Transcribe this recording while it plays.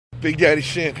Big Daddy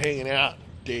Shin hanging out,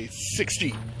 day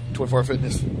 60, 24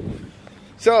 Fitness.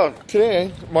 So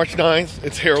today, March 9th,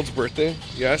 it's Harold's birthday,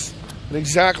 yes, and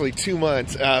exactly 2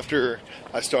 months after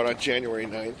I start on January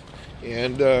 9th,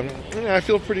 and I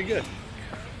feel pretty good.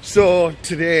 So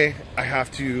today I have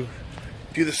to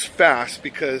do this fast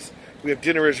because we have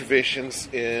dinner reservations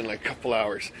in like a couple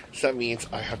hours. So that means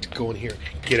I have to go in here,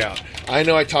 get out. I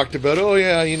know I talked about, oh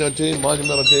yeah, you know, day,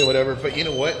 monumental day, whatever, but you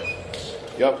know what?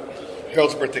 Yep.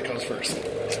 Harold's birthday comes first.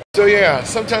 So yeah,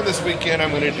 sometime this weekend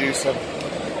I'm going to do some,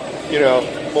 you know,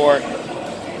 more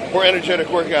energetic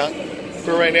workout.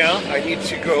 For right now, I need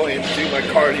to go and do my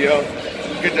cardio,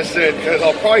 get this in, because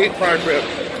I'll probably eat prime rib.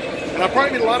 And I'll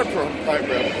probably need a lot of prime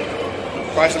rib.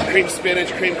 Probably some cream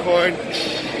spinach, cream corn,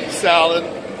 salad.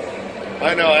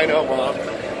 I know, Mom.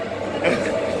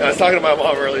 I was talking to my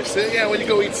mom earlier. She said, yeah, when you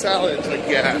go eat salad, it's like,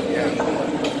 yeah.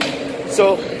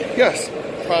 So, yes,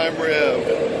 prime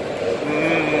rib.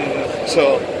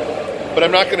 But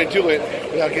I'm not going to do it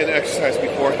without getting exercise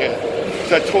beforehand. So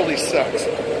that totally sucks.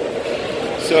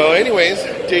 So anyways,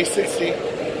 day 60.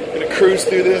 Going to cruise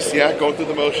through this. Yeah, going through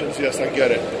the motions. Yes, I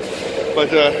get it.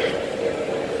 But, okay,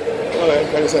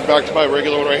 I just went back to my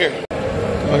regular one right here.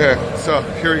 Okay, so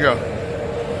here we go.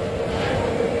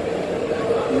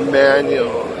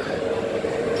 Manual.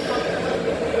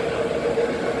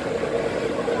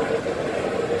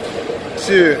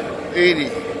 Two,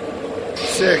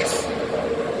 86.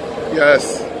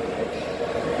 Yes.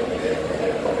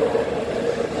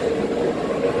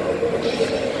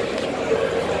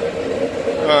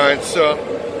 Alright, so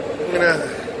I'm gonna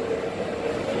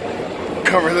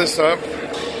cover this up.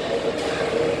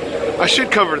 I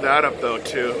should cover that up though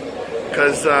too,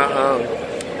 because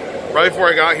right before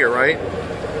I got here, right,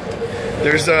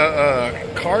 there's a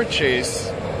car chase,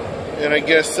 and I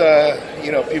guess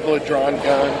you know, people had drawn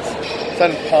guns. It's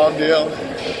on Palmdale.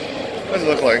 What does it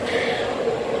look like?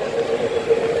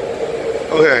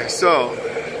 Okay, so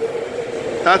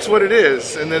that's what it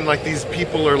is. And then like these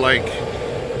people are like,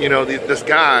 you know, this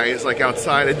guy is like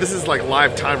outside. And this is like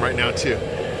live time right now too.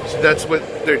 So that's what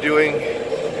they're doing.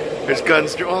 There's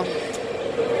guns drawn.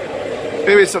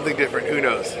 Maybe it's something different. Who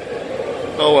knows?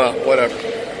 Oh well, whatever.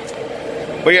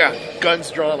 But yeah, guns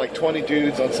drawn, like 20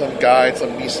 dudes on some guy,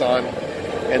 some Nissan.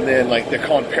 And then like they're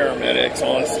calling paramedics,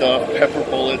 all that stuff, pepper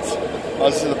bullets. Oh,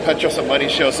 this is the Petros and Money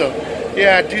show. So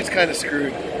yeah, dude's kind of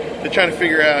screwed. They're trying to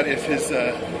figure out if he has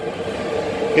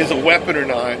a weapon or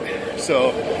not.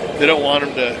 So they don't want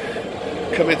him to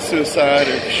commit suicide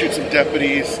or shoot some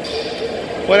deputies,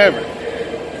 whatever.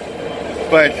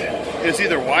 But it's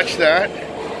either watch that,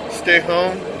 stay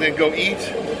home, then go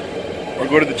eat, or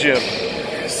go to the gym.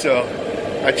 So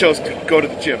I chose to go to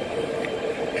the gym.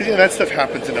 Because, you know, that stuff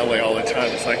happens in LA all the time.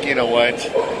 It's like, you know what?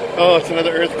 Oh, it's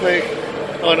another earthquake.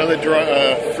 Oh, another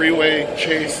freeway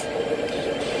chase.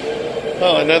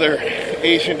 Oh, another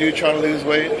Asian dude trying to lose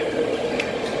weight.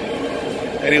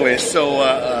 Anyway, so,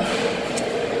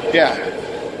 yeah.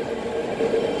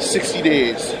 60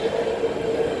 days.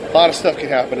 A lot of stuff can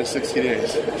happen in 60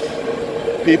 days.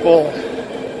 People,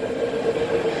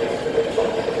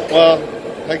 well,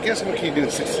 I guess what can you do in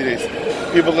 60 days?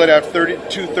 People that have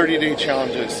 2 30-day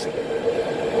challenges.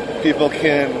 People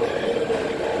can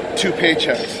 2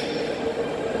 paychecks.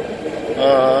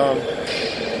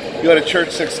 Go to church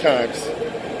 6 times.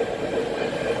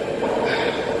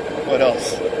 What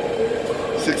else?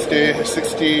 60,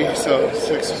 so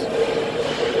 6.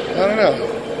 I don't know.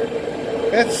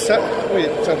 It's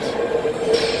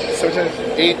sometimes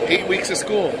 8 weeks of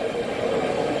school.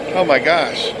 Oh my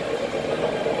gosh.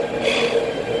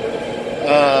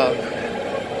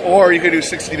 Or you could do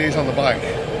 60 days on the bike.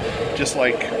 Just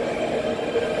like,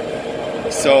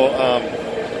 so,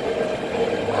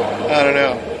 I don't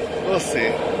know. We'll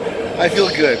see. I feel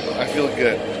good. I feel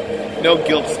good. No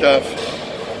guilt stuff.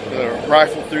 I'm gonna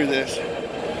rifle through this.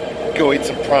 Go eat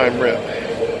some prime rib.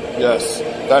 Yes,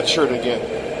 that shirt again.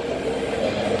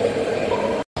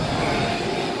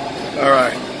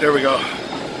 Alright, there we go.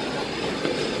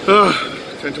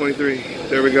 10:23.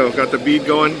 There we go. Got the bead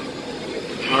going.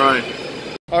 Alright.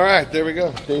 Alright, there we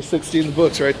go. Day 60 in the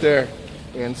books right there.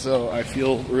 And so I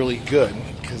feel really good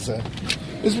because it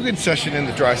was a good session in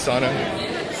the dry sauna.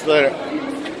 So,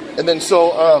 and then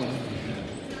so, oh,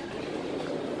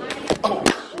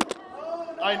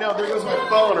 I know, there goes my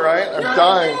phone, right? I'm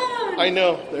dying. I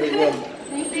know, there you go.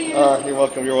 You're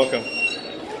welcome, you're welcome.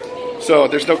 So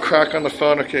there's no crack on the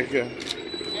phone, okay, good.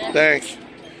 Thanks.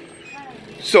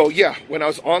 So yeah, when I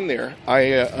was on there,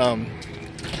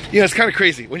 yeah, it's kind of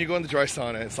crazy. When you go in the dry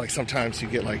sauna, it's like sometimes you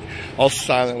get like all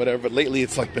silent, whatever, but lately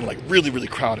it's like been like really, really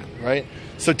crowded, right?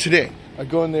 So today, I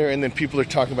go in there, and then people are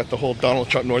talking about the whole Donald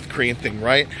Trump North Korean thing,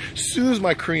 right? As soon as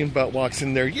my Korean butt walks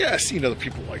in there, yes, you know, the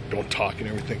people like don't talk and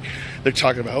everything. They're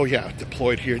talking about, oh yeah,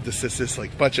 deployed here, this,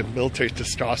 like bunch of military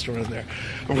testosterone in there.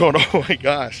 I'm going, oh my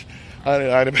gosh,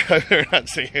 I better not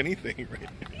say anything, right?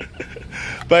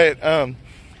 But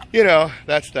you know,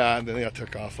 that's that. And then I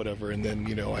took off, whatever. And then,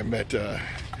 you know, I met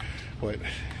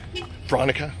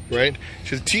Veronica, right?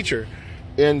 She's a teacher.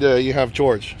 And you have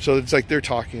George. So it's like they're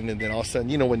talking, and then all of a sudden,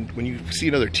 you know, when you see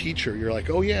another teacher, you're like,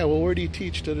 oh yeah, well, where do you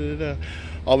teach? Da, da, da, da.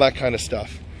 All that kind of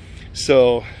stuff.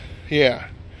 So, yeah.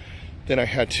 Then I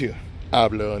had to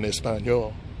hablo en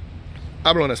español.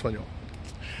 Hablo en español.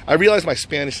 I realized my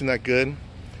Spanish isn't that good.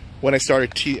 When I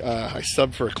started, I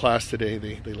subbed for a class today.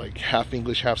 They like half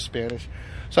English, half Spanish.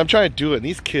 So I'm trying to do it, and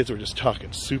these kids were just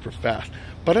talking super fast.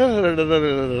 I'm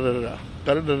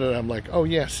like, oh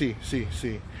yeah, see.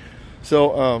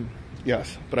 So,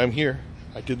 yes, but I'm here.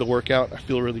 I did the workout. I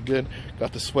feel really good.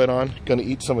 Got the sweat on. Gonna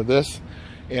eat some of this,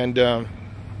 and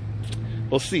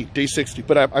we'll see. Day 60.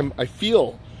 But I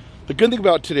feel, the good thing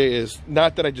about today is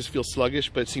not that I just feel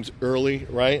sluggish, but it seems early,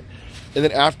 right? And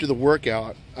then after the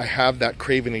workout, I have that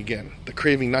craving again. The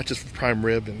craving, not just for prime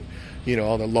rib and, you know,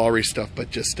 all the Lowry stuff, but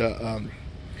just to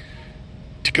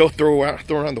go throw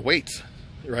around the weights,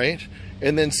 right?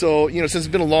 And then so, you know, since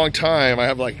it's been a long time, I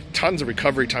have like tons of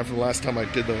recovery time from the last time I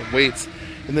did the weights.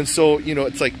 And then so, you know,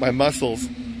 it's like my muscles,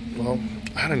 well,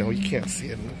 I don't know, you can't see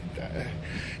it.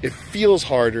 It feels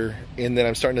harder, and then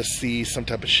I'm starting to see some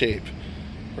type of shape,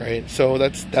 right? So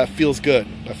that feels good.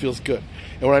 That feels good.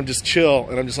 And when I'm just chill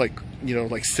and I'm just like, you know,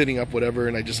 like sitting up, whatever,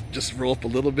 and I just roll up a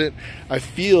little bit, I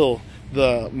feel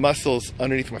the muscles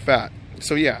underneath my fat.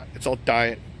 So yeah, it's all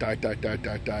diet. That's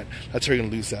how you're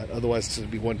gonna lose that. Otherwise, it's gonna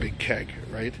be one big keg,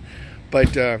 right?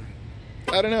 But I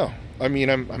don't know. I mean,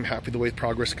 I'm happy the way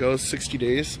progress goes. 60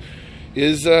 days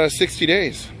is 60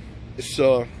 days.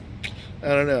 So I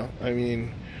don't know. I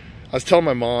mean, I was telling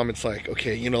my mom, it's like,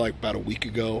 okay, you know, like about a week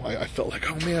ago, I felt like,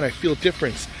 oh man, I feel a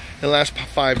difference. In the last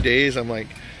 5 days, I'm like,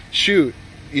 shoot,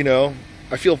 you know,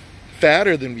 I feel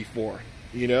fatter than before,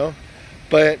 you know?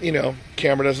 But, you know,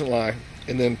 camera doesn't lie.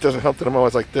 And then it doesn't help that I'm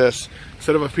always like this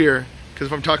instead of up here, because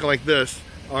if I'm talking like this,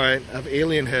 all right, I have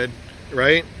alien head,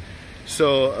 right?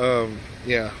 So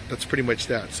yeah, that's pretty much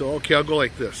that. So okay, I'll go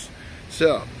like this.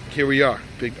 So here we are.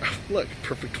 Big, look,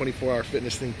 perfect 24-hour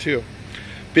fitness thing too.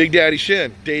 Big Daddy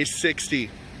Shin, day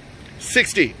 60.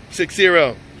 60.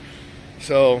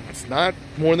 So it's not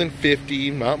more than 50,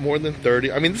 not more than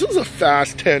 30. I mean, this was a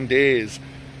fast 10 days.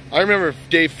 I remember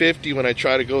day 50 when I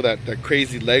tried to go that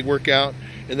crazy leg workout,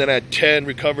 and then I had 10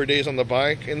 recover days on the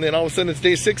bike, and then all of a sudden it's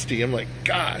day 60. I'm like,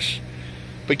 gosh.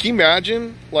 But can you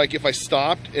imagine, like, if I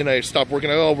stopped and I stopped working,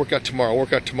 oh, I'll work out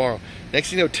tomorrow. Next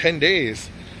thing you know, 10 days.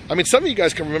 I mean, some of you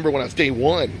guys can remember when I was day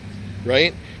 1,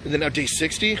 right? And then now day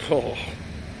 60, oh,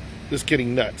 this is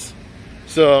getting nuts.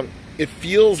 So it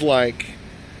feels like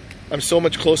I'm so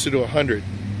much closer to 100.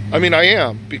 I mean, I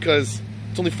am, because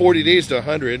it's only 40 days to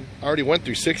 100. I already went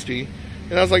through 60,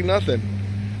 and I was like, nothing.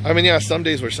 I mean, yeah, some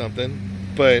days were something,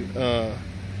 but I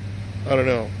don't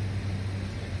know.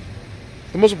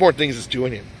 The most important thing is just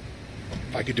doing it.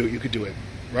 If I could do it, you could do it,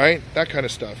 right? That kind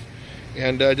of stuff.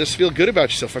 And just feel good about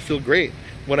yourself. I feel great.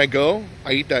 When I go,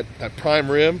 I eat that prime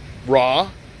rib raw.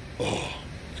 Oh,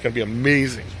 it's gonna be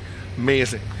amazing.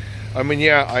 I mean,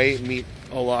 yeah, I ate meat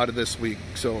a lot of this week,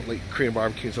 so like Korean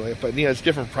barbecue and stuff like that. But yeah, it's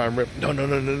different prime rib.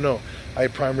 No. I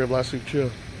ate prime rib last week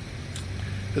too.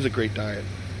 It was a great diet.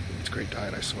 It's a great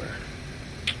diet, I swear.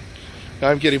 No,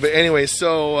 I'm kidding. But anyway,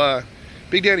 so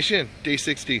Big Daddy Shin, day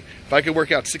 60. If I could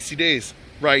work out 60 days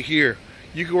right here,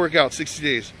 you could work out 60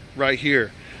 days right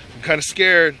here. I'm kind of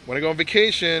scared. When I go on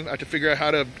vacation, I have to figure out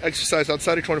how to exercise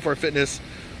outside of 24-hour fitness.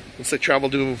 Let's say travel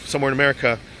to somewhere in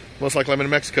America. Most likely I'm in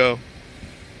Mexico.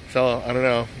 So, I don't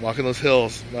know. Walking those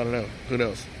hills. I don't know. Who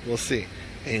knows? We'll see.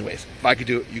 Anyways, if I could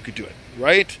do it, you could do it.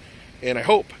 Right? And I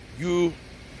hope you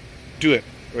do it.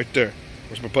 Right there.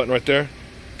 Where's my button right there?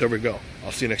 There we go.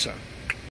 I'll see you next time.